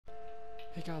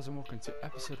Hey guys, and welcome to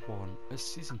episode 1 of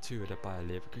season 2 of the Bayer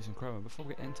Leverkusen Chrome. Before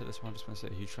we get into this one, I just want to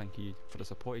say a huge thank you for the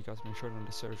support you guys have been showing on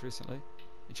this series recently.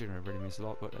 It generally really means a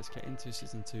lot, but let's get into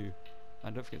season 2.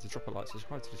 And don't forget to drop a like,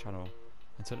 subscribe to the channel,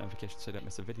 and turn notifications so you don't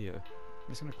miss a video. I'm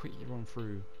just going to quickly run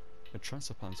through the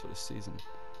transfer plans for this season.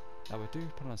 Now, I do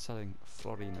plan on selling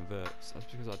Florian Wirtz. That's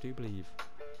because I do believe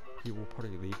he will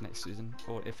probably leave next season,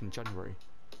 or if in January.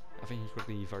 I think he could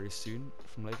leave very soon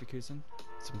from Leverkusen.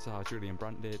 Something to how Julian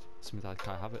Brandt did, something that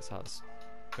Kai Havertz has.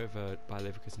 Over by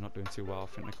Leverkusen not doing too well, I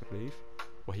think they could leave.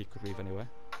 Or he could leave anyway.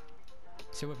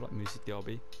 So with like Musi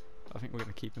Diaby, I think we're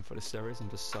going to keep him for the series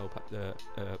and just sell back the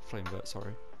Flame Vert,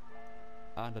 sorry.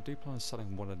 And I do plan on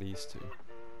selling one of these two.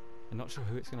 I'm not sure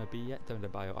who it's going to be yet,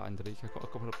 Dembele or Andalik. I've got a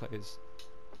couple of players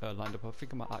lined up. I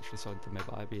think I might actually sell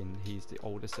Dembele, being he's the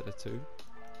oldest of the two.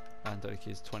 And Andalik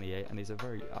is 28, and he's a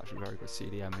actually very good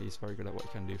CDM. He's very good at what he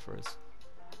can do for us.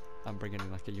 And bringing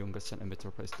in like a younger centre mid to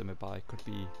replace Dembele could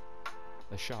be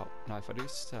a shout. Now, if I do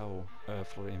sell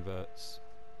Florian Wirtz,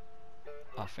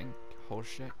 I think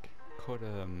Holschek could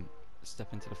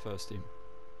step into the first team.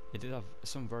 He did have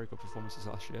some very good performances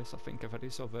last year, so I think if I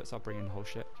do sell Wirtz, I'll bring in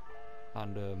Holschek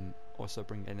and also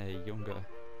bring in a younger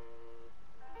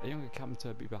cam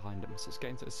to be behind him. So let's get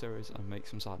into the series and make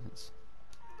some signings.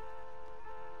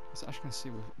 So as you can see,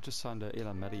 we've just signed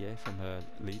Ilan Medier from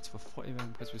Leeds for 40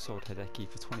 million because we sold Hideki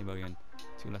for 20 million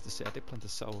to Leicester City. I did plan to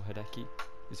sell Hideki.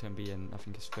 He's going to be in, I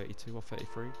think it's 32 or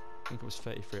 33. I think it was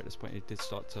 33 at this point. He did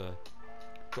start to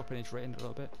drop in his rating a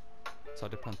little bit. So I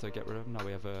did plan to get rid of him. Now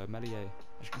we have Medier.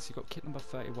 As you can see, we've got kit number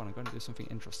 31. I'm going to do something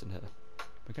interesting here.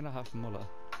 We're going to have Muller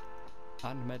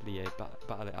and Medier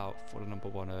battle it out for the number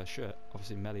 1 shirt.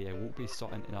 Obviously Medier will be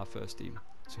starting in our first team,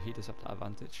 so he does have that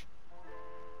advantage,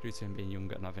 due to him being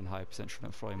younger and having higher potential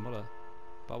than Florian Muller.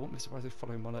 But I wouldn't be surprised if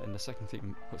Florian Muller in the second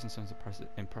team puts in some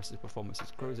impressive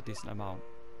performances, grows a decent amount,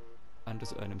 and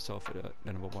does earn himself the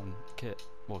number 1 kit,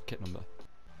 or kit number.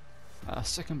 Our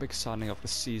second big signing of the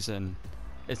season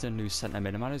is a new centre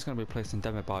mid. A man who's going to be replacing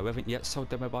Dembele. We haven't yet sold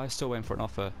Dembele, still waiting for an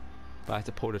offer, but I had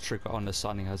to pull the trigger on the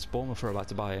signing as Bournemouth are about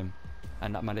to buy him,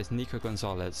 and that man is Nico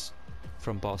Gonzalez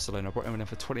from Barcelona. I brought him in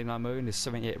for 29 million, he's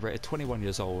 78 rated, 21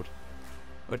 years old.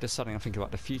 With this signing, I think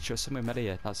about the future. Similar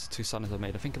Medier, that's the two signings I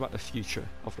made. I think about the future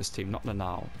of this team, not the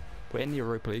now. We're in the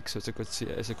Europa League, so it's a good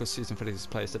season for these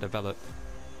players to develop.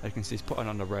 As you can see, he's putting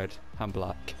on the red and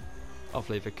black of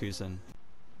Leverkusen.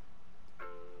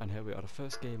 And here we are, the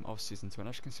first game of season 2. And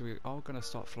as you can see, we are going to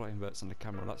start Florian Wirtz on the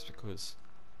camera. That's because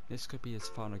this could be his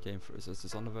final game for us, as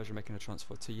he's on the verge of making a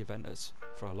transfer to Juventus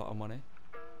for a lot of money.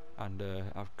 And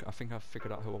I think I've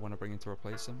figured out who I want to bring in to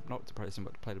replace him. Not to replace him,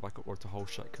 but to play the backup or to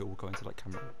Holschek, who will go into that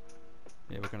camera.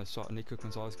 Yeah, we're going to start Nico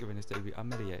Gonzalez giving his debut, and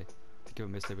Medier to give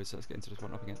him his debut. So let's get into this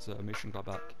one up against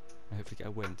Mönchengladbach and hopefully get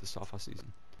a win to start off our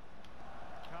season.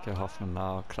 Okay, Hoffman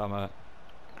now,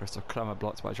 Christoph Kramer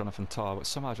blocked by Jonathan Tah, but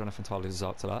somehow Jonathan Tah loses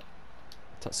out to that.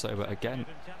 That's over again.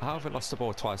 How have we lost the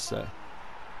ball twice there?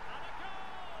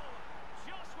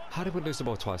 How did we lose the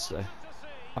ball twice there?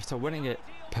 After winning it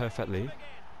perfectly,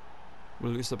 we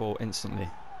lose the ball instantly.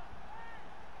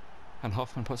 And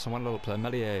Hoffman puts on one little play.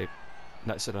 Medier,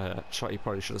 that's a shot he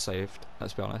probably should have saved,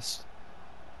 let's be honest.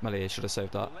 Medier should have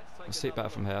saved that. Let's see it better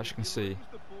from here, as you can see.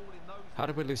 How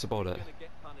did we lose the ball there?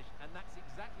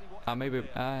 Maybe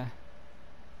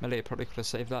Medier probably could have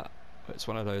saved that, but it's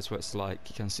one of those where it's like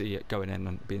you can see it going in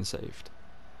and being saved.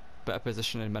 Better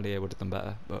positioning, Medier would have done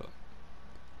better, but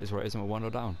it's where it is, and we're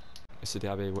 1-0 down. Mr.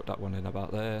 Diaby whipped that one in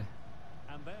about there.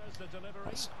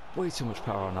 That's way too much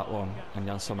power on that one, and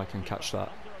Jan Sommer can catch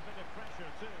that.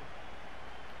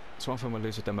 It's one thing we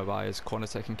lose with Dembele is corner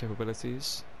taking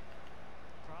capabilities.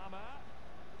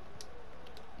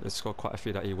 They scored quite a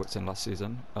few that he whipped in last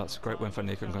season. That's a great win for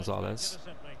Nico Gonzalez.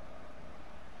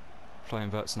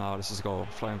 Florian Wirtz now, this is a goal.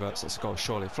 Florian Wirtz, that's a goal,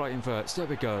 surely. Florian Wirtz, there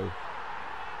we go.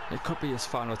 It could be his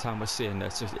final time we're seeing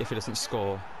this if he doesn't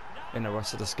score in the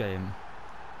rest of this game.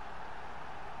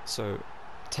 So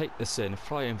take this in.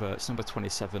 Florian Wirtz, number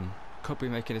 27, could be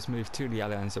making his move to the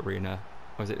Allianz Arena.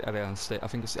 Or is it Allianz Stadium? I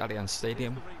think it's the Allianz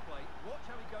Stadium.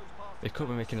 He could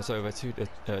be making us over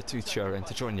to Turin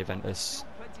to join Juventus.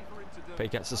 But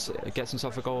he gets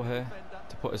himself a goal here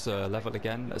to put us level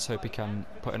again. Let's hope he can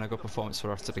put in a good performance for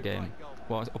the rest of the game.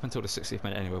 Well, up until the 60th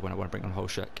minute anyway, when I want to bring on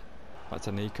Holschek. Back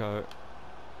to Nico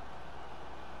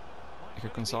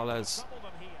Gonzalez.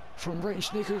 From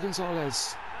range, Nico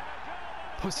Gonzalez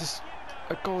puts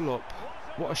a goal up.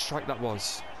 What a strike that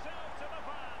was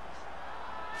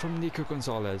from Nico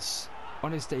Gonzalez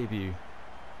on his debut.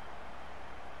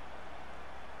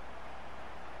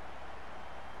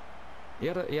 He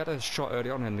had a shot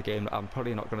early on in the game that I'm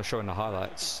probably not going to show in the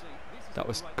highlights. That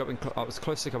was I was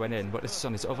close to going in, but this is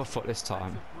on his other foot this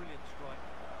time.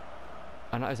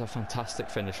 And that is a fantastic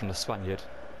finish from the Spaniard.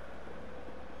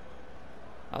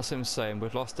 That's him saying,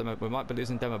 we've lost him, we might be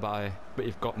losing Demirbay, but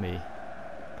you've got me.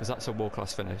 Because that's a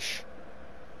world-class finish.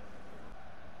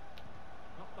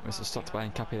 Mr. stopped by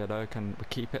Nkapia though, can we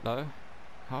keep it though?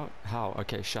 How?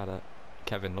 Okay, shatter.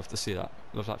 Kevin, love to see that.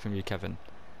 Love that from you, Kevin.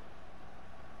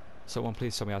 Someone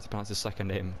please tell me how to pronounce his second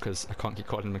name, because I can't keep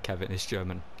calling him Kevin, he's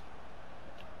German.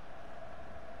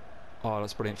 Oh,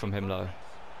 that's brilliant from him though.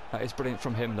 That is brilliant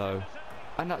from him though.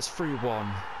 And that's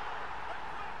 3-1.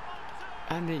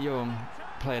 Andy Young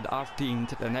played I've deemed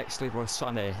the next Leroy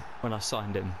Sané when I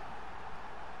signed him.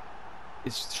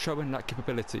 It's showing that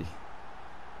capability.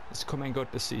 It's coming good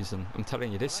this season. I'm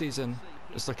telling you, this season,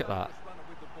 just look at that.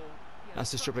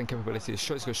 That's his dribbling capability. It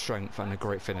shows good strength and a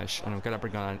great finish. And I'm going to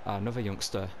bring on another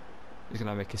youngster who's going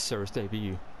to make his serious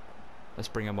debut. Let's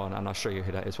bring him on and I'll show you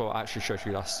who that is. Well, I actually showed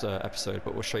you last episode,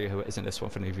 but we'll show you who it is in this one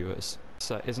for new viewers.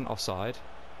 So, isn't offside.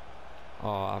 Oh,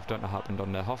 I don't know what happened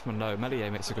on there. Hoffman, no. Melier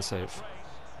makes a good save.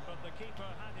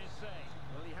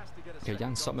 Okay,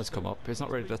 Jan Sommer's come up. He's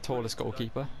not really the tallest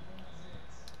goalkeeper.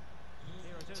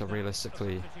 So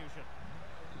realistically,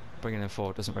 bringing him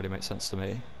forward doesn't really make sense to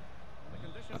me.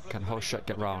 Can Holshek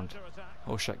get round?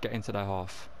 Holshek get into their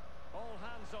half.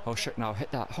 Holshek now,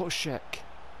 hit that. Holshek!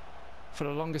 For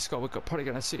the longest goal we're probably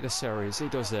going to see this series. He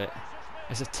does it.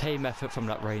 It's a tame effort from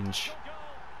that range.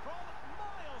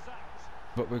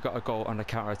 But we've got a goal on the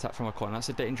counter-attack from a corner. That's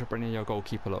a danger bringing your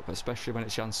goalkeeper up, especially when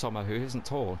it's Jan Sommer, who isn't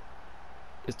tall.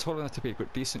 He's tall enough to be a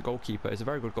good, decent goalkeeper. He's a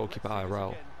very good goalkeeper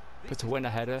IRL. But to win a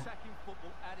header,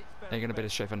 they're going to be the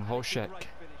shape. And Holshek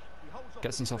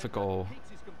gets himself a goal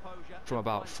from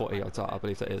about 40 yards out, I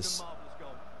believe that is.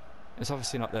 It's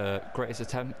obviously not the greatest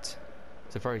attempt.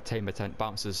 It's a very tame attempt.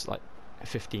 Bounces like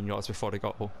 15 yards before the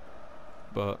goal.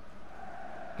 But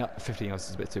 15 yards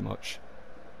is a bit too much.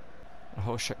 And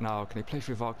Holshek now, can he play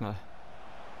through Wagner?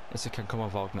 Yes, he can. Come on,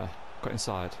 Wagner. Got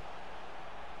inside.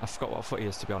 I forgot what foot he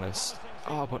is, to be honest.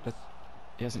 Oh, but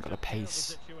he hasn't got a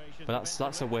pace. But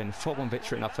that's a win. 4-1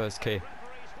 victory in our first key.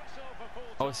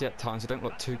 Obviously, at times, it don't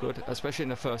look too good, especially in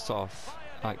the first half.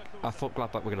 Like, I thought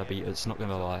Gladbach were going to beat us, not going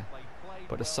to lie.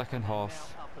 But the second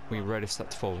half, we really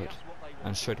stepped forward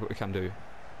and showed what we can do.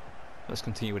 Let's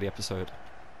continue with the episode.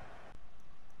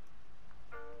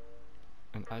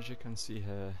 And as you can see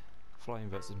here, Flying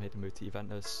versus made the move to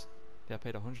Juventus. They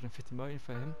paid 150 million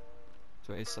for him,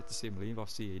 so it is sad to see him leave.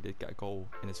 Obviously, he did get a goal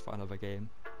in his final ever game.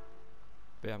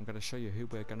 But yeah, I'm going to show you who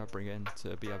we're going to bring in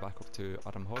to be a backup to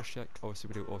Adam Holshek. Obviously,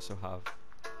 we do also have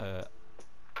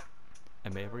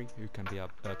Emery, who can be a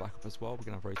backup as well. We're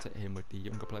going to rotate him with the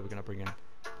younger player we're going to bring in.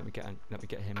 Let me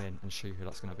get him in and show you who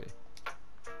that's going to be.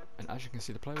 And as you can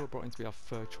see, the player we're brought in to be our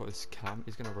third choice, Cam,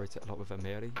 is going to rotate a lot with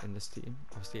Emery in this team.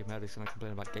 Obviously, Emery's going to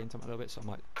complain about game time a little bit, so I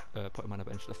might put him on the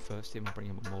bench for the first team and bring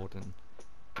him on more than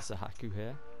Zahaku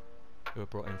here, who were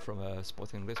brought in from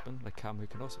Sporting Lisbon, like Cam, who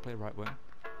can also play right wing.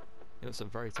 He looks a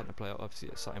very talented player, obviously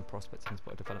an exciting prospect, and he's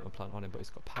put a development plan on him, but he's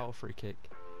got power free kick.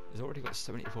 He's already got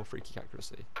 74 free kick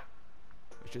accuracy,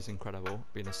 which is incredible,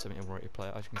 being a 71 rated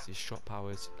player. As you can see, his shot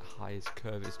power is high, his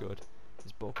curve is good,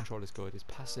 his ball control is good, his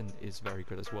passing is very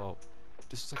good as well.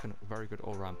 Just like a very good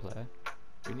all-round player.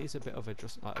 He needs a bit of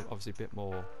obviously a bit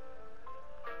more,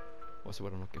 what's the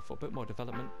word I'm looking for, a bit more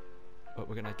development, but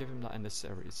we're going to give him that in this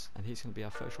series, and he's going to be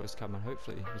our first choice Cam, and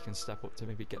hopefully he can step up to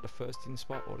maybe get the first team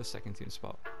spot or the second team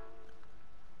spot,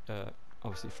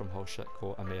 obviously from Holshek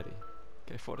or Amiri.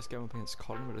 Okay, for this game up against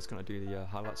Colin, we're just going to do the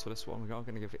highlights for this one. We are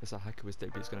going to give it as a hacker his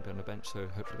debut. He's going to be on the bench, so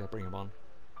hopefully they'll bring him on.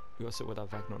 We also would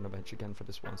have Wagner on the bench again for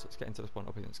this one, so let's get into this one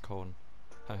up against Colin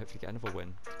and hopefully get another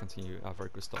win to continue our very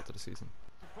good start to the season.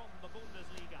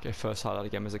 Okay, first highlight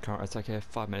again is a counter attack here,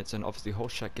 5 minutes, and obviously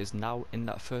Holshek is now in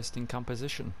that first team Cam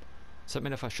position. So I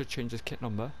mean, if I should change his kit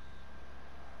number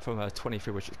from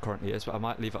 23, which it currently is, but I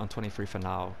might leave it on 23 for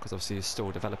now because obviously he's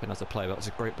still developing as a player. But that's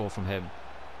a great ball from him.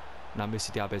 Now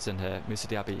Moussa Diaby's in here. Moussa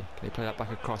Diaby, can he play that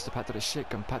back across to Patrick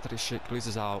Schick? And Patrick Schick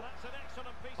loses out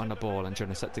on the ball, and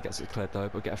Jonas Sector gets it cleared though.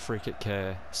 But we get a free kick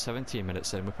here, 17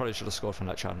 minutes in. We probably should have scored from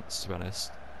that chance, to be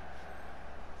honest.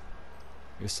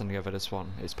 He was sending over this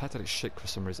one. It's Patrick Schick for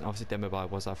some reason. Obviously Demirbay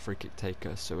was our free kick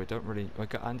taker, so we don't really. We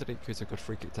got Andrik, who's a good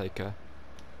free kick taker.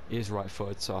 He is right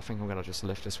footed, so I think I'm going to just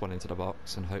lift this one into the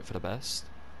box and hope for the best.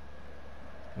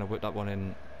 And I'll whip that one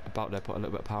in about there, put a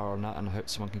little bit of power on that, and I hope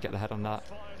someone can get the head on that.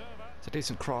 It's a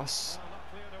decent cross.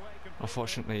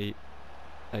 Unfortunately,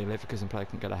 a Leverkusen player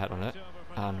can get a head on it,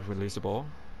 and we lose the ball.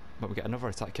 But we get another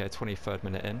attack here, 23rd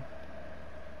minute in.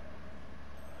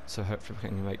 So hopefully we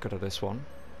can make good of this one.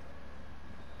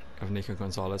 Of Nico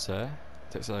Gonzalez here.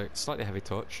 Takes a slightly heavy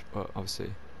touch, but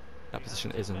obviously that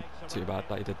position isn't too bad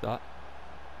that he did that.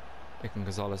 Icon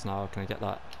Gonzalez now, can I get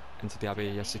that into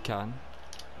Diaby? Yes he can.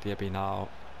 Diaby now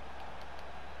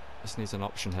just needs an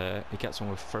option here. He gets one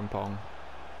with Frimpong.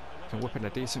 Can whip in a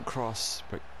decent cross,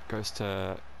 but goes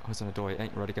to Hudson-Odoi.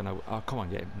 Ain't really gonna. Oh, come on,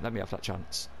 game. Let me have that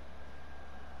chance.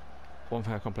 One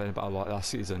thing I complained about a lot last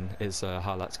season is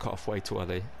highlights cut off way too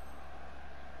early.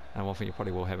 And one thing you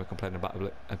probably will hear me complaining about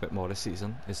a bit more this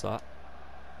season is that.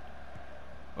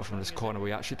 But from this corner,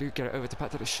 we actually do get it over to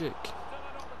Patrick Schick.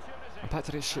 And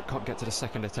Patrick Schick can't get to the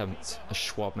second attempt as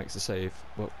Schwab makes the save.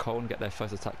 But Cole get their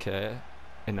first attack here,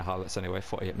 in the highlights anyway,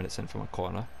 48 minutes in from a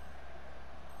corner.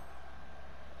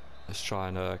 Let's try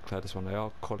and clear this one. They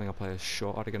are calling a player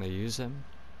short. Are they going to use him?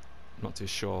 I'm not too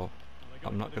sure.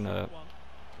 I'm not going to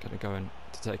go in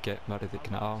to take it. Meredith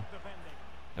now.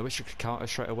 I wish we could counter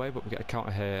straight away, but we get a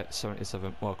counter here.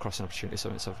 77, well, crossing opportunity,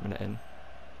 77 minute in.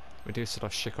 We do still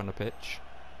have Schick on the pitch.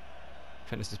 I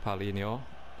think this is Paulinho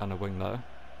and a wing there.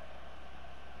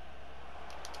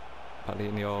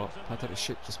 Paulinho, Patrick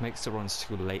Schick just makes the runs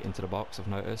too late into the box. I've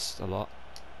noticed a lot.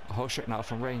 A whole Schick now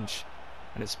from range.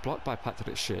 And it's blocked by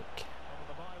Patrick Schick.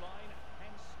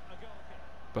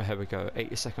 But here we go,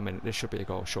 82nd minute, this should be a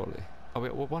goal surely. Oh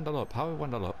wait, we're 1-0 up, how are we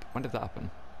 1-0 up? When did that happen?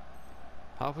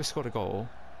 How have we scored a goal?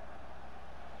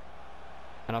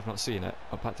 And I've not seen it.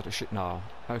 Oh, Patrick Schick now.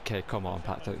 Okay, come on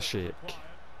Patrick Schick.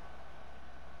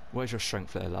 Where's your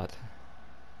strength there, lad?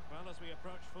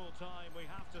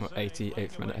 We're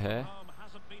 88th minute here.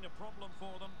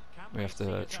 We have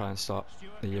to try and stop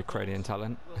the Ukrainian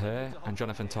talent here, and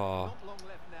Jonathan Tah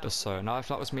does so. Now if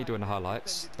that was me doing the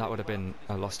highlights, that would have been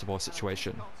a lost the ball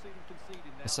situation.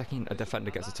 The second a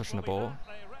defender gets a touch on the ball,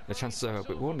 the chances are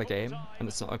we won the game, and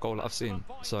it's not a goal that I've seen,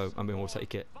 so I mean we'll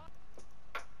take it.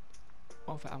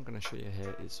 One thing I'm going to show you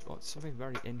here is something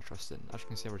very interesting. As you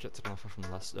can see, I rejected an offer from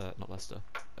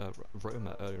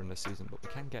Roma earlier in the season, but we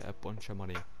can get a bunch of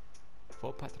money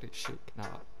for Patrick Schick.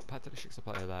 Now Patrick Schick's a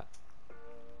player that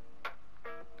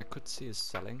I could see us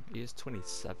selling. He is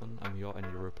 27 and we are in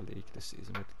Europa League this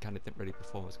season. We kind of didn't really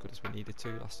perform as good as we needed to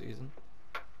last season.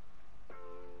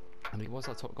 And he was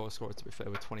our top goal scorer, to be fair,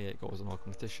 with 28 goals in all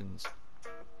competitions.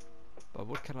 But I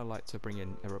would kind of like to bring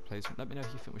in a replacement. Let me know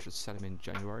if you think we should sell him in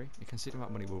January. You can see the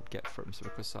amount of money we'll get for him, so we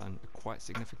could sign a quite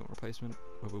significant replacement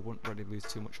where we wouldn't really lose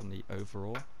too much on the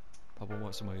overall. Probably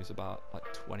want someone who's about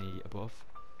like 20 above.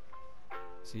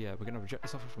 So yeah, we're going to reject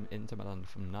this offer from Inter Milan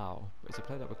from now, but it's a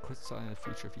player that we could sign in the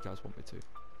future if you guys want me to.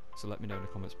 So let me know in the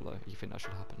comments below if you think that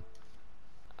should happen.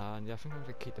 And yeah, I think I'm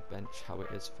going to keep the bench how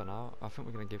it is for now. I think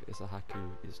we're going to give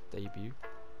Isahaku his debut.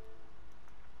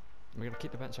 We're going to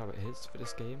keep the bench how it is for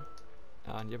this game.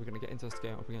 And yeah, we're going to get into this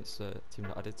game up against a team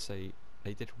that I did say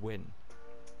they did win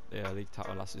the league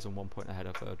title last season, 1 point ahead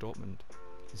of Dortmund.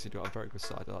 You see, they've got a very good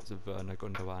side. That's of Werner,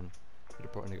 Gundogan. They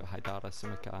brought in, they got Haidara,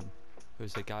 Simakan,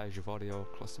 Jose Guy, Javorio,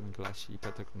 Klosterman, Galashi,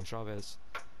 Pedro Chavez,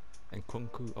 and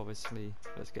Kunku, obviously.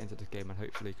 Let's get into this game and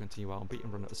hopefully continue our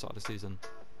unbeaten run at the start of the season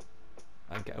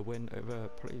and get a win over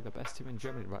probably the best team in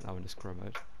Germany right now in this career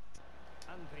mode.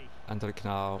 André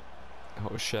now,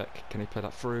 Hot Schick, can he play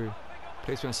that through?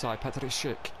 Please be inside, Patrick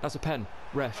Schick, that's a pen,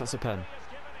 ref, that's a pen.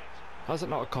 How's it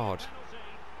not a card?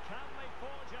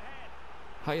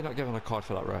 How are you not giving a card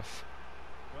for that, ref?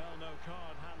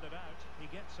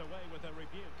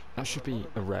 That should be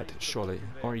a red, surely,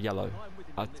 or a yellow.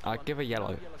 I'd give a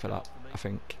yellow for that, I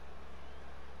think.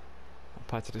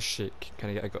 Patrick Schick, can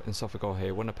he get himself a goal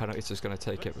here? When the penalty's just going to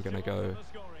take it, we're going to go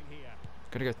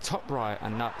top right,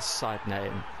 and that's side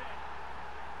netting.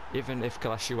 Even if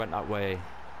Galashi went that way,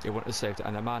 he wouldn't have saved it.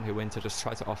 And the man who Inter just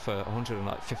tried to offer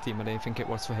 115 million, I think it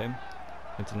was for him,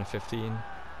 115.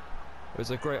 It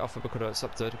was a great offer we could have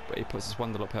accepted, but he puts us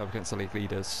 1-0 up here against the league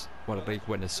leaders, well, the league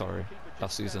winners, sorry,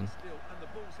 last season.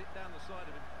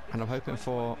 And I'm hoping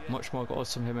for much more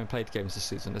goals from him in played games this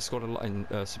season. He scored a lot in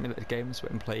simulated games,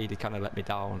 but in played he kind of let me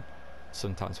down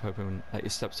sometimes. I'm hoping that he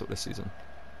steps up this season.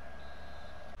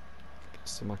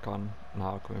 Simakan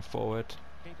now coming forward.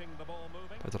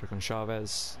 Pedro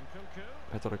Chavez.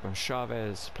 Pedro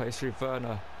Chavez plays through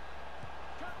Werner.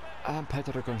 And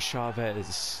Pedro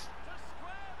Chavez.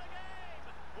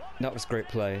 That was great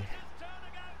play.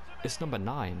 It's number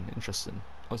 9, interesting.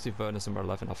 Obviously Werner's number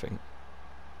 11, I think.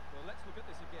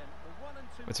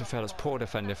 But to be fair, that's poor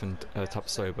defending from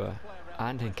Tapsoba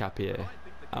and Hincapié,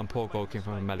 and poor goalkeeping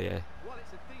from Melier.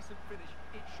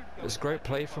 It's great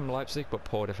play from Leipzig, but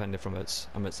poor defending from us,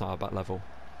 and it's not at that level.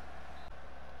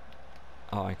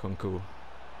 Oh, Nkunku.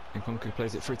 Nkunku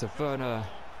plays it through to Werner,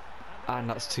 and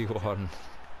that's 2-1.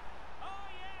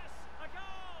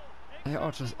 They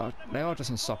are just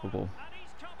unstoppable.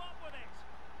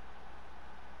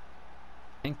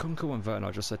 Nkunku and Werner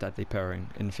are just a deadly pairing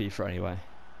in FIFA anyway.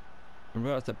 I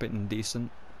realise they've been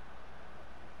decent.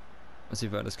 I see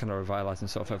Werner's kind of revitalised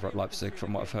himself over at Leipzig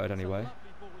from what I've heard anyway.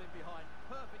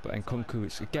 But Nkunku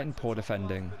is again poor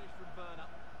defending.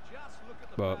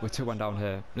 But we're 2-1 down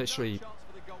here. Literally,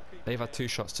 they've had 2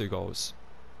 shots, 2 goals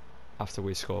after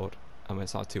we scored, and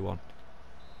it's now 2-1.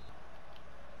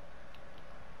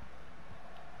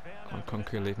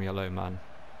 Nkunku, leave me alone, man.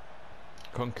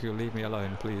 Nkunku, leave me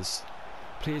alone, please.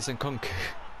 Please, Nkunku.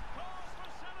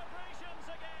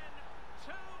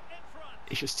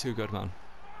 He's just too good, man.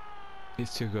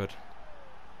 He's too good.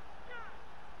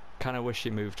 Kind of wish he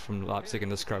moved from Leipzig in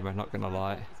the scrum, I'm not going to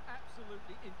lie.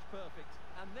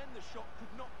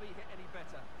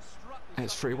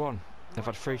 It's 3-1. They've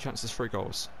had 3 chances, 3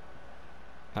 goals.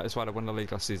 That is why they won the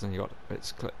league last season.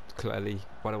 It's clearly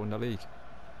why they won the league.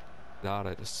 Yeah,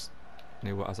 they just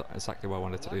knew exactly what I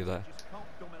wanted to do there.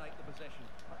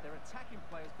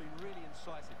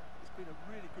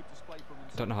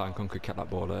 I don't know how Nkunku kept that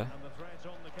ball there.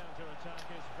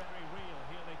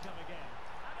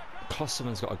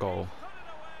 Klosterman's got a goal.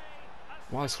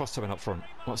 Why is Klosterman up front?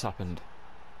 What's happened?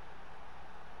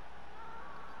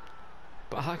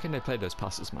 But how can they play those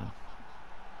passes, man?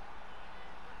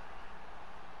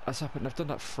 That's happened. I've done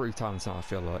that 3 times now, I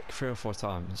feel like. 3 or 4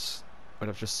 times. When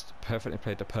I've just perfectly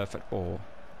played the perfect ball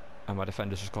and my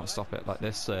defenders just can't stop it. Like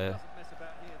this,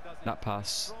 that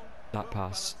pass,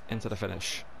 into the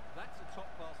finish.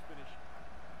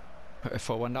 Put a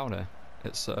 4-1 down here.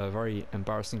 It's a very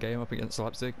embarrassing game up against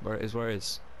Leipzig, where it is where it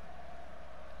is.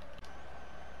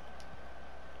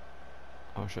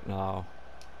 Oh shit, now.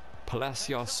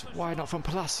 Palacios, why not from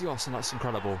Palacios? And that's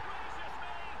incredible.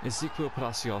 Ezequiel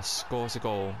Palacios scores a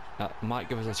goal that might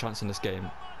give us a chance in this game.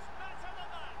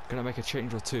 Gonna make a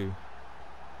change or 2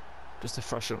 just to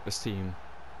freshen up this team.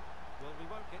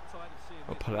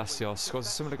 Well, Palacios scores a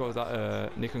similar goal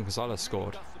that Nico Gonzalez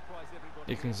scored.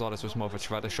 Nico Gonzalez was more of a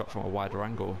Trevor shot from a wider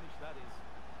angle,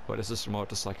 but this is more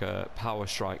just like a power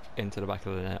strike into the back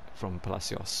of the net from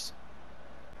Palacios.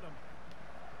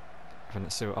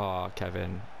 Oh,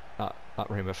 Kevin, that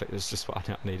rainbow flick is just what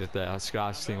I needed there. I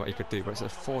was seeing what he could do, but it's a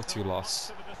 4-2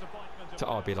 loss to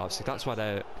RB Leipzig. That's why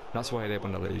they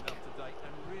won the league.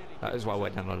 That is why we're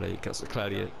in the league. That's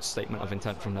clearly a statement of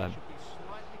intent from them.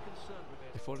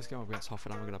 Before this game up against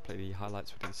Hoffenheim, we're going to play the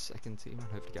highlights with the second team and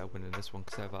hopefully get a win in this one,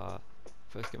 because they have our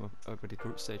first game over the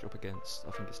group stage up against,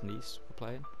 I think it's Nice we're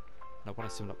playing. And I want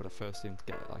to sim up with the first team to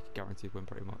get like a guaranteed win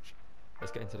pretty much.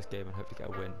 Let's get into this game and hopefully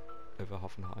get a win over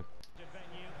Hoffenheim.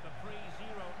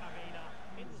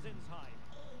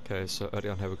 Okay, so early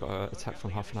on here we've got an attack from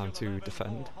Hoffenheim to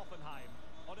defend.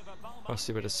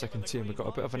 Obviously with the second team we've got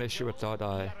a bit of an issue with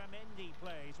Dardai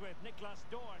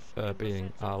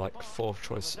being our like 4th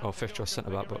choice or 5th choice centre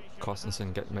back, but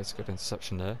Carstensen makes a good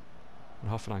interception there.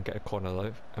 And Hoffenheim get a corner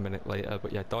though a minute later,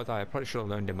 but yeah, Dardai, I probably should have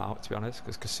loaned him out to be honest,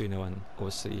 because Casino and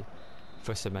obviously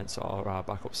First Cements are our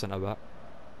backup centre back,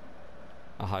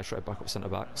 our highest rated backup centre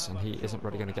backs, and he isn't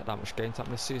really going to get that much game time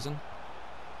this season.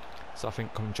 So I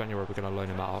think come January we're going to loan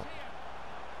him out.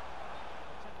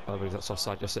 I believe that's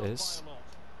offside, yes it is.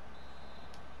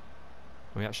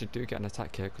 We actually do get an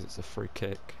attack here because it's a free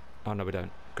kick. Oh no we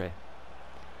don't, okay.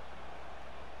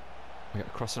 We get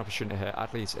a crossing opportunity here.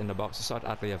 Adley's in the box aside.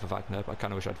 Adley over Wagner, but I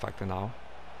kind of wish I had Wagner now.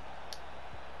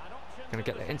 Gonna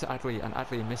get it into Adley, and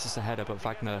Adley misses the header, but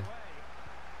Wagner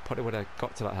probably would have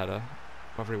got to that header.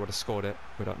 Whether he would have scored it,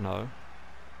 we don't know.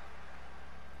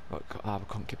 But we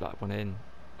can't keep that one in.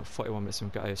 41 minutes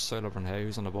and we got a solo run here.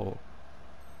 Who's on the ball?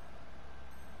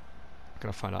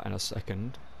 Gonna find out in a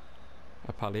second.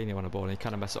 Paulini on the ball, and he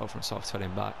kind of messed it up for himself,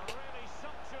 turning back.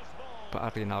 But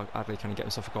Adley can get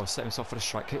himself a goal, set himself for the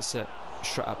strike, hits it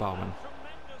straight at Baumann.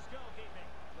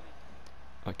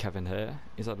 Kevin here,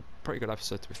 he's had a pretty good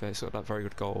episode to be fair. He's got that very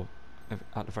good goal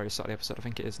at the very start of the episode, I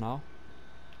think it is now.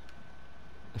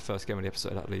 The first game of the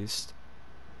episode at least.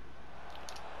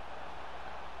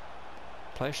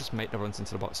 Players just make the runs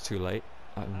into the box too late,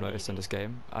 I've noticed in this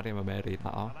game. Adim Ameri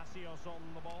now.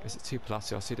 Is it 2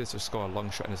 Palacios? He did just score a long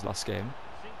shot in his last game.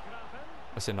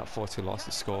 I seen that 4-2 loss,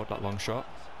 he scored that long shot.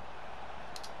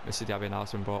 Mr. Diaby now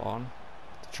has been brought on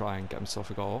to try and get himself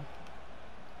a goal.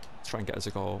 Try and get us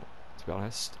a goal, to be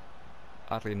honest.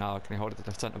 Adley now, can he hold it to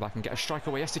the centre back and get a strike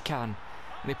away? Yes he can!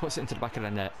 And he puts it into the back of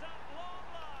the net.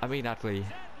 I mean Adley,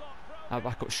 our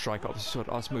backup striker, obviously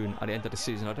showed Osmoon at the end of the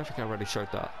season. I don't think I already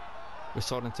showed that. We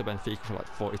sold him to Benfica for like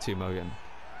 42 million.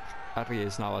 Adley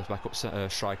is now our backup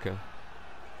striker.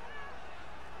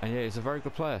 And yeah, he's a very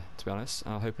good player, to be honest.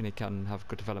 I'm hoping he can have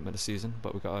good development this season,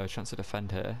 but we've got a chance to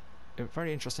defend here. A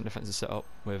very interesting defensive setup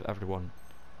with everyone.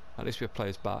 At least we have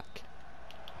players back.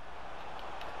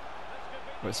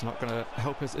 But it's not going to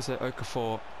help us, is it?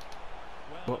 Okafor.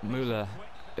 But Müller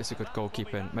is a good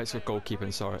goalkeeping. Makes a good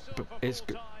goalkeeping, sorry. But is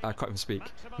good. I can't even speak.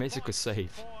 Makes a good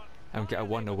save. And we get a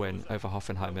 1-0 win over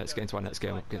Hoffenheim. Let's get into our next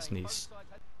game up against Nice.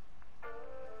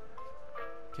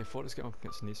 Okay, for this game up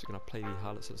against Nice, we're going to play the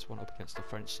highlights of this one up against the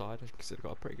French side. I consider they've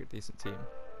got a pretty good, decent team.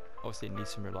 Obviously,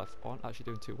 Nice in real life aren't actually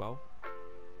doing too well.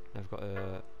 They've got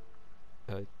a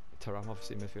Thuram,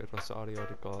 obviously, midfield. Rosario,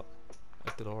 they've got a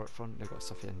Delors up front. They've got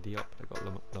Sofiane Diop. They've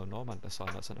got Normand to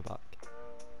sign that centre back.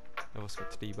 They've also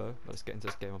got Todibo. But let's get into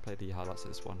this game and play the highlights of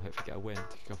this one. Hopefully, get a win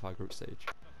to kick off our group stage.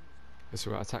 So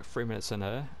we're going to attack 3 minutes in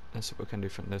there. That's what we can do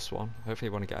from this one. Hopefully,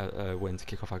 we want to get a win to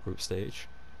kick off our group stage.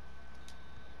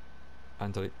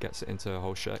 And it gets it into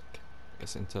Holshek,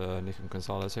 gets it into Nico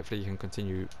Gonzalez. Hopefully he can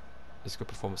continue his good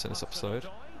performance in this episode.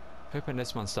 Hoping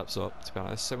this man steps up, to be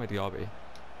honest. So many Diaby.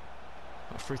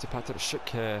 Through to Patrick Schick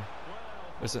here.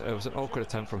 It was an awkward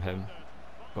attempt from him,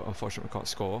 but unfortunately we can't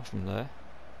score from there.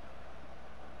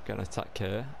 Get an attack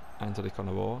here. Angelique on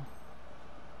the ball.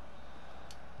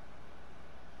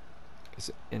 Gets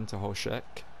it into Holshek.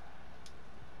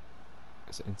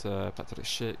 Gets it into Patrick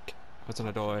Schick.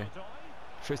 Hudson-Odoi.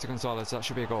 Through to Gonzalez, that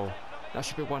should be a goal. That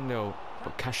should be 1-0.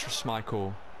 But Cassius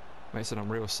Michael makes an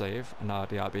unreal save. And now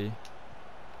Diaby.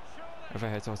 Over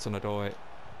here to Hudson-Odoi.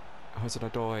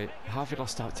 Hudson-Odoi. How have you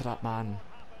lost out to that man?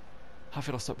 How have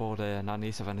you lost that ball there? Now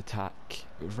Nice have an attack.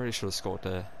 We really should have scored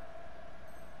there.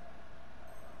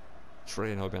 It's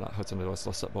really annoying that Hudson-Odoi's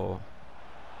lost that ball.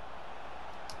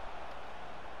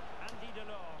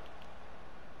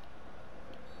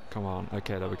 Come on.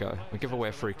 Okay, there we go. We give away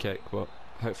a free kick, but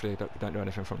hopefully we don't do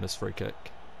anything from this free kick.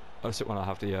 I just want to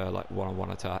have the like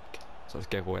one-on-one attack, so I just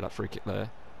gave away that free kick there.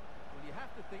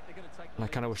 And I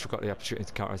kind of wish we got the opportunity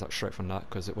to counter-attack straight from that,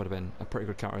 because it would have been a pretty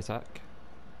good counter-attack.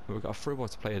 But we've got a through ball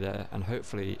to play there, and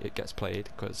hopefully it gets played,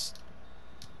 because...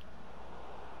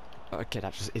 Okay,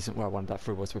 that just isn't where I wanted that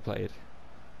through ball to be played.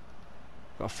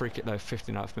 Got a free kick though,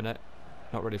 59th minute.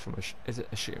 Not really from a... Is it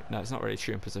a shoot? No, it's not really a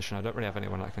shooting position. I don't really have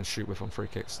anyone that I can shoot with on free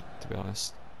kicks, to be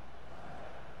honest.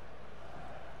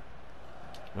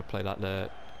 I'm going to play that there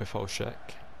with Holshek.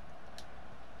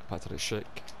 Back to the Schick.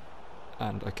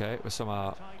 And okay, we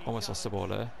somehow almost lost the ball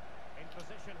there.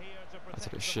 Back to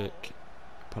the Schick.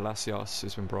 Palacios,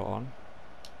 who's been brought on.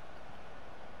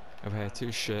 Over here to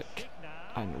Schick.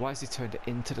 And why has he turned it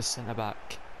into the centre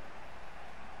back?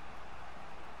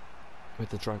 With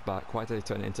the drag back. Why did he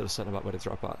turn it into the centre back with the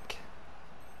drag back?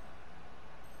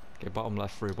 Okay, bottom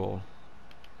left through ball.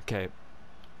 Okay.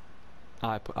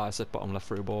 I said bottom left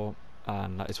through ball.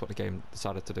 And that is what the game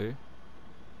decided to do.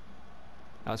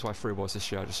 That's why through balls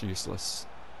this year are just useless,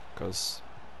 because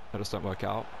they just don't work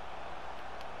out.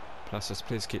 Palacios,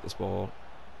 please keep this ball.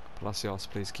 Palacios,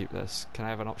 please keep this. Can I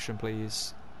have an option,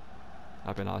 please?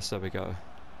 That'd be nice. There we go.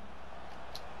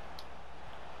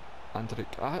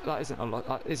 Angelique, that isn't a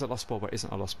that is a lost ball, but it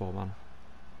isn't a lost ball, man.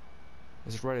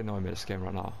 It's really annoying me this game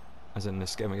right now, as in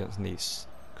this game against Nice,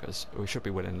 because we should be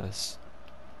winning this.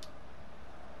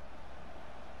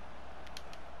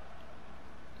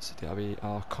 So Diaby,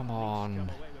 oh come on.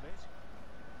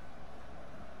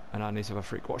 And I need to have a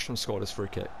free. Watch them score this free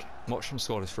kick. Watch them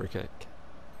score this free kick.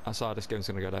 That's how this game's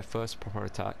going to go. Their first proper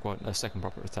attack, well, their second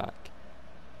proper attack.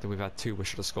 Then we've had two we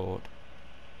should have scored.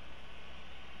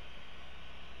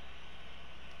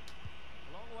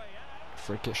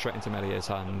 Free kick straight into Melier's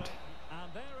hand.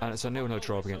 And it's a 0-0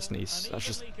 draw against Nice. Let's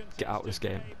just get out of this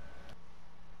game.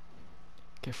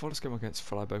 Okay, for this game against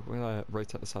Freiburg, we're going to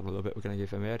rotate the side a little bit. We're going to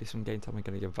give Emery some game time. We're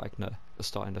going to give Wagner a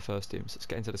start in the first team. So let's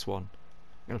get into this one.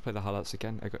 We're going to play the highlights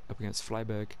again up against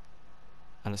Freiburg.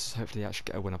 And let's hopefully actually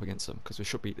get a win up against them, because we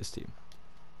should beat this team.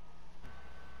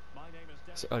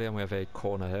 So early on we have a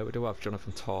corner here. We do have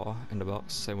Jonathan Tah in the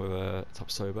box. Same with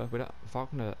Tapsoba. We don't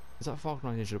Wagner. Is that Wagner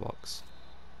on the edge of the box?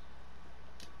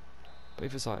 I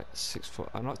believe it's like 6 foot.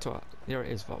 I'm not too. Here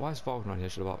it is. Why is Wagner on the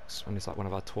edge of the box when he's like one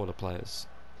of our taller players?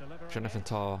 Jonathan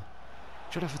Tah,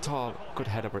 good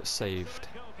header, but it's saved.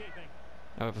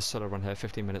 Now we have a solo run here,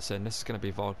 15 minutes in. This is going to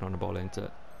be Wagner on the ball, isn't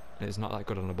it? And it's not that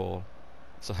good on the ball,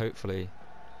 so hopefully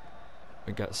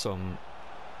we get some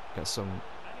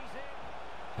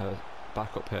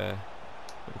back up here.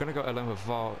 We're going to go along with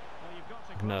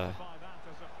Wagner.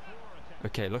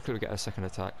 Okay, luckily we get a second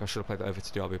attack. I should have played that over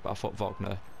to Diaby, but I thought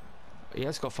Wagner. He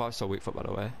has got 5-star weak foot, by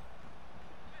the way,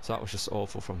 so that was just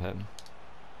awful from him.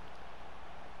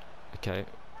 Okay,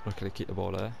 luckily keep the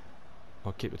ball there.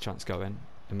 I'll keep the chance going.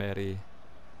 Emery.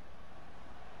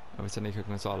 Over to Nico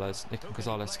Gonzalez. Nico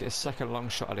Gonzalez gets his second long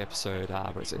shot of the episode.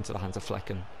 But it's into the hands of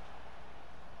Flecken.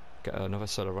 Get another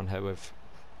solo run here with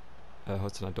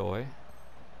Hudson-Odoi.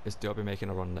 Is Diaby making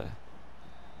a run there?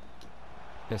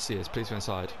 Yes, he is. Please be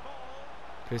onside.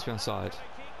 Please be onside.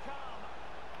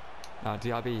 Now,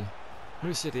 Diaby.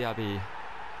 Moussa Diaby.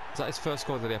 Is that his first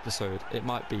goal of the episode? It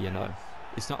might be, you know.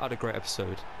 He's not had a great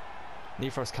episode.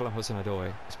 Neither has Callum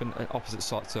Hudson-Odoi. It's been an opposite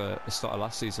start to the start of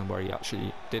last season where he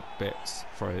actually did bits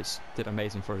for us. Did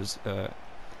amazing for us. Can't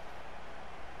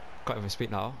even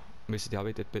speak now. Moussa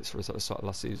Diaby did bits for us at the start of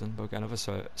last season. But we'll get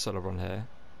another solo run here.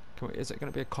 Is it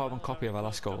going to be a carbon copy of our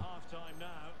last goal?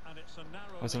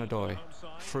 Hudson-Odoi.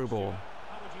 Through ball.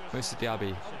 Moussa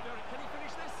Diaby.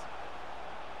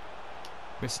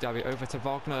 Moussa Diaby over to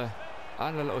Wagner.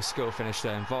 And a little skill finish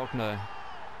there. And Wagner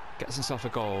gets himself a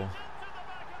goal.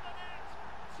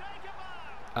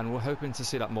 And we're hoping to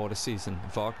see that more this season.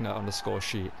 Wagner on the score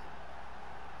sheet.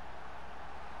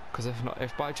 Because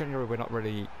if by January we're not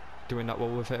really doing that well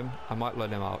with him, I might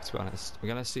loan him out, to be honest. We're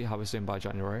going to see how we're doing by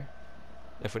January.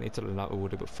 If we need to loan out, we will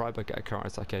do. But Freiburg get a counter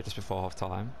attack here just before half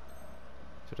time.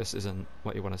 So this isn't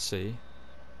what you want to see.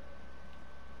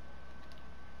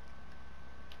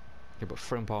 Okay, but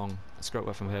Frimpong, that's great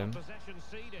work from him.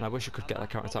 And I wish we could get that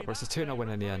counter attack, but it's a 2-0 win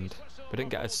in the end. We didn't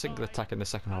get a single attack in the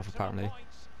second half apparently.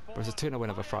 But it's a 2-0 win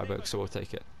over Freiburg, so we'll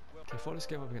take it. Okay, for this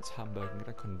game up against Hamburg, I'm going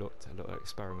to conduct a little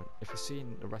experiment. If you've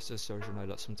seen the rest of the series, you know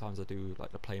that sometimes I do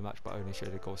like the play match, but I only show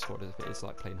the goal scored if it is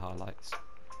like playing highlights. So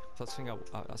that's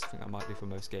the thing I might do for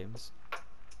most games,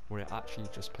 where I actually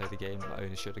just play the game and I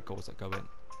only show the goals that go in.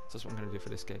 So that's what I'm going to do for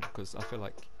this game, because I feel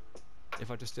like if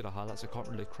I just do the highlights, I can't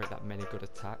really create that many good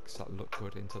attacks that look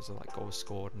good in terms of like goals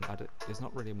scored, and there's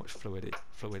not really much fluidity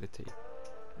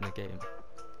in the game.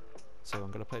 So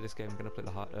I'm going to play this game. I'm going to play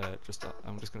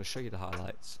I'm just going to show you the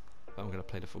highlights, but I'm going to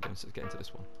play the full game. So let's get into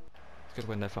this one. It's a good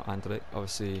win there for Anderlecht.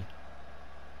 Obviously,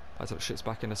 Patrick shits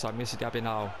back in the side. Moussa Diaby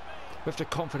now, with the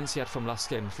confidence he had from last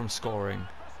game from scoring,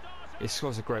 he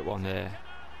scores a great one there.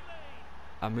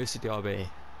 And Moussa Diaby,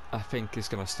 I think, is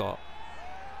going to start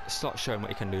showing what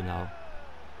he can do now.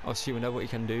 Obviously, we know what he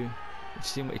can do. We've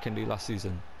seen what he can do last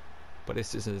season, but this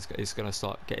season he's going to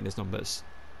start getting his numbers.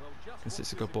 This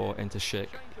is a good ball into Schick.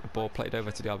 A ball played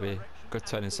over to Diaby. Good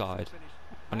turn inside.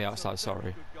 On the outside,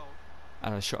 sorry.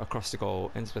 And a shot across the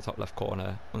goal into the top left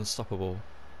corner. Unstoppable.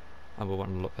 And we're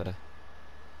 1-0 up here.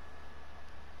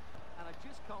 And I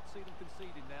just can't see them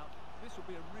conceding now. This will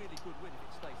be a really good win if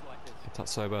it stays like this.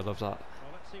 That's sober, I love that.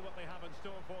 Well, let's see what they have in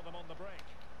store for them on the break.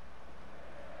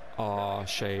 Oh,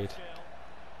 shade.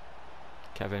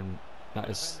 Kevin, that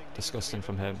is disgusting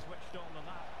from him.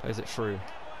 Plays it through.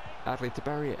 Adley to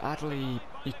bury it. Adley,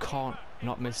 you can't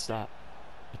not miss that.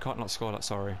 You can't not score that,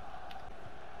 sorry.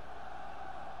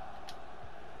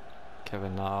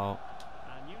 Kevin now.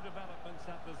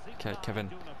 Okay,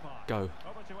 Kevin, go.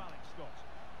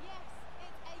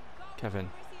 Kevin,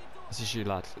 this is you,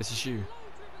 lad. This is you.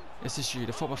 This is you,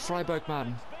 the former Freiburg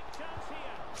man.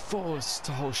 Forced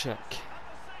to Holschek.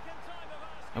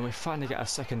 And we finally get a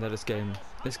second of this game.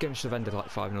 This game should have ended like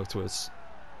 5-0 to us.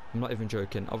 I'm not even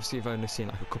joking. Obviously, you've only seen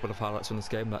like a couple of highlights from this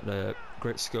game. Like the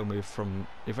great skill move from.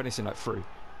 You've only seen like 3,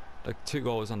 like 2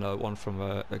 goals and one from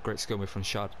a great skill move from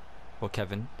Shad or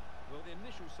Kevin.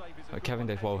 Kevin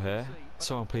did well here.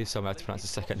 Someone please tell me how to pronounce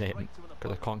his second name,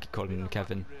 because I can't keep calling him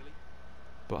Kevin.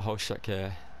 But Holschek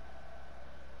here.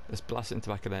 Let's blast it into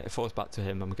the back of it. It falls back to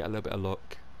him, and we get a little bit of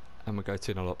luck, and we go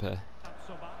 2-0 up here.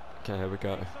 Okay, here we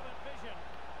go.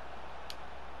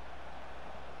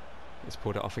 He's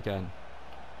pulled it off again.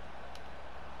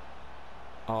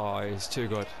 Oh, he's too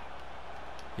good.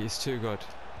 He's too good.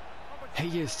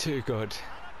 He is too good.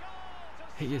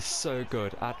 He is so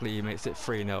good. Adley makes it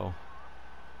 3-0.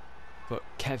 But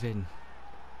Kevin,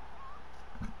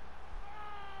 I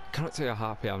cannot tell you how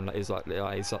happy I am that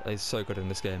he's so good in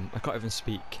this game. I can't even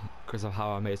speak because of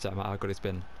how amazed I am at how good he's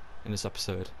been in this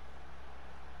episode.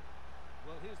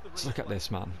 Just look at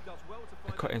this, man.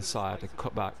 A cut inside, a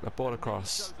cut back, a ball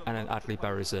across, and then Adley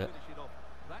buries it.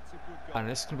 And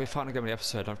this is going to be the final game of the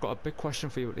episode. I've got a big question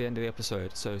for you at the end of the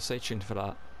episode, so stay tuned for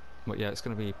that. But yeah, it's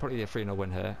going to be probably a 3-0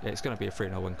 win here. Yeah, it's going to be a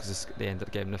 3-0 win because it's the end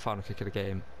of the game, the final kick of the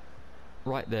game.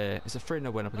 Right there, it's a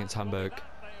 3-0 win up against Hamburg.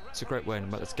 It's a great win,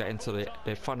 but let's get into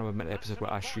the final minute of the episode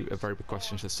where I shoot a very big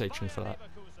question, so stay tuned for that.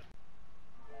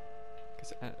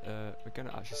 We're going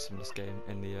to actually sim this game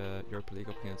in the Europa League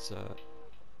up against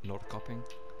Nordkopping.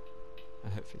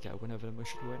 And hopefully get a win over them. We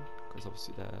should win, because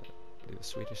obviously they're, I believe, a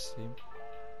Swedish team.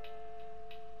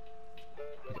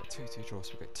 We got 2-2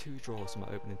 draws. We got 2 draws in my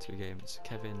opening 2 games.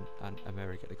 Kevin and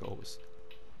Ameri get the goals.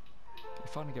 The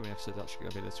final game of the episode is actually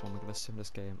going to be this one. We're going to sim this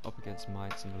game up against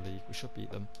Mainz in the league. We should beat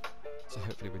them, so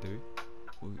hopefully we do.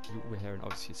 We're hearing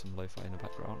obviously some lo-fi in the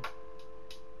background.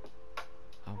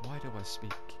 And why do I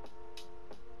speak?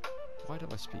 Why do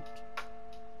I speak?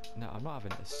 No, I'm not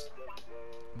having this.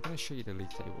 I'm going to show you the league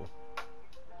table.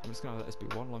 I'm just going to let this be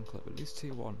one long clip. We lose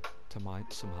 2-1 to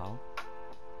Mainz somehow.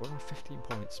 We're on 15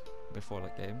 points before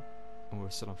that game, and we're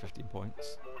still on 15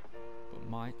 points. But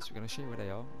Mainz, we're going to show you where they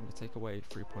are. I'm going to take away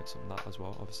 3 points from that as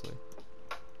well, obviously.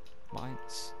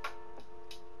 Mainz.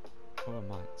 Where are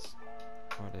Mainz?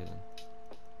 Where are they then?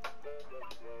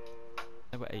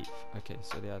 They were 8th. Okay,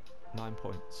 so they had 9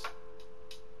 points.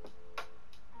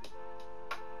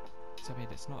 So I mean,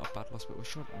 it's not a bad loss, but we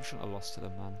shouldn't have lost to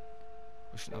them, man.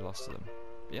 We shouldn't have lost to them.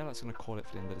 But yeah, that's going to call it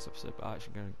for the end of this episode. But I'm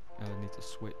actually going to need to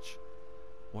switch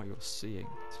what you're seeing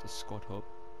to the squad hub,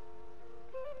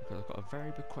 because I've got a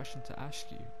very big question to ask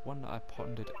you. One that I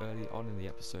pondered early on in the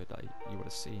episode that you would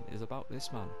have seen is about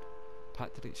this man,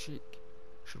 Patrick Schick.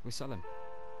 Should we sell him?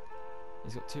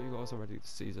 He's got 2 goals already this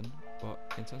season,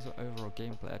 but in terms of overall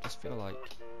gameplay, I just feel like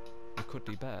we could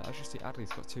do better. As you see,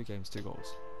 Adley's got 2 games, 2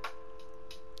 goals.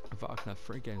 In fact, I can have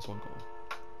 3 games, 1 goal.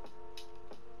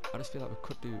 I just feel like we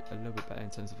could do a little bit better in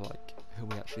terms of like who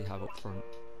we actually have up front.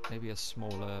 Maybe a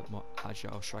smaller, more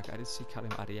agile striker. I did see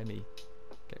Karim Adeyemi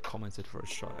get commented for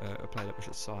a player that we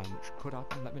should sign, which could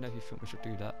happen. Let me know if you think we should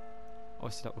do that.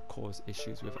 Obviously, that would cause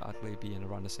issues with Adley being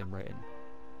around the same rating.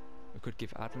 We could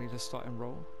give Adley the starting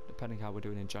role, depending how we're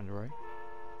doing in January,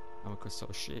 and we could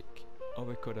sort of Schick, or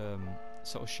we could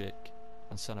sort of Schick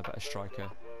and send a better striker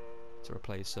to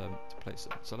replace him.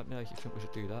 So let me know if you think we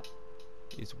should do that.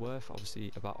 He's worth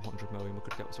obviously about 100 million. We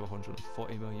could get up to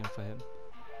 140 million for him.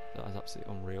 That is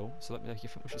absolutely unreal. So let me know if you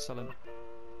think we should sell him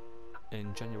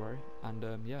in January. And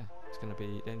yeah, it's going to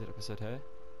be the end of the episode here.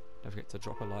 Don't forget to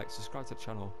drop a like, subscribe to the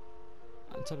channel,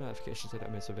 and turn on notifications so that I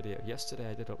miss a video. Yesterday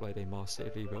I did upload a Marseille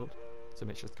rebuild, so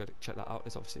make sure to go check that out.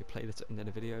 There's obviously a playlist at the end of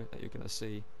the video that you're going to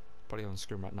see probably on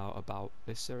screen right now about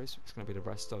this series. It's going to be the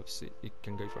rest of, you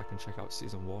can go back and check out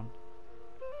season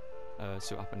 1,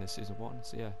 see what happened in season 1.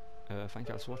 So yeah, thank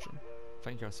you guys for watching,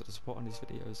 thank you guys for the support on these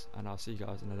videos, and I'll see you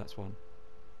guys in the next one.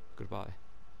 Goodbye.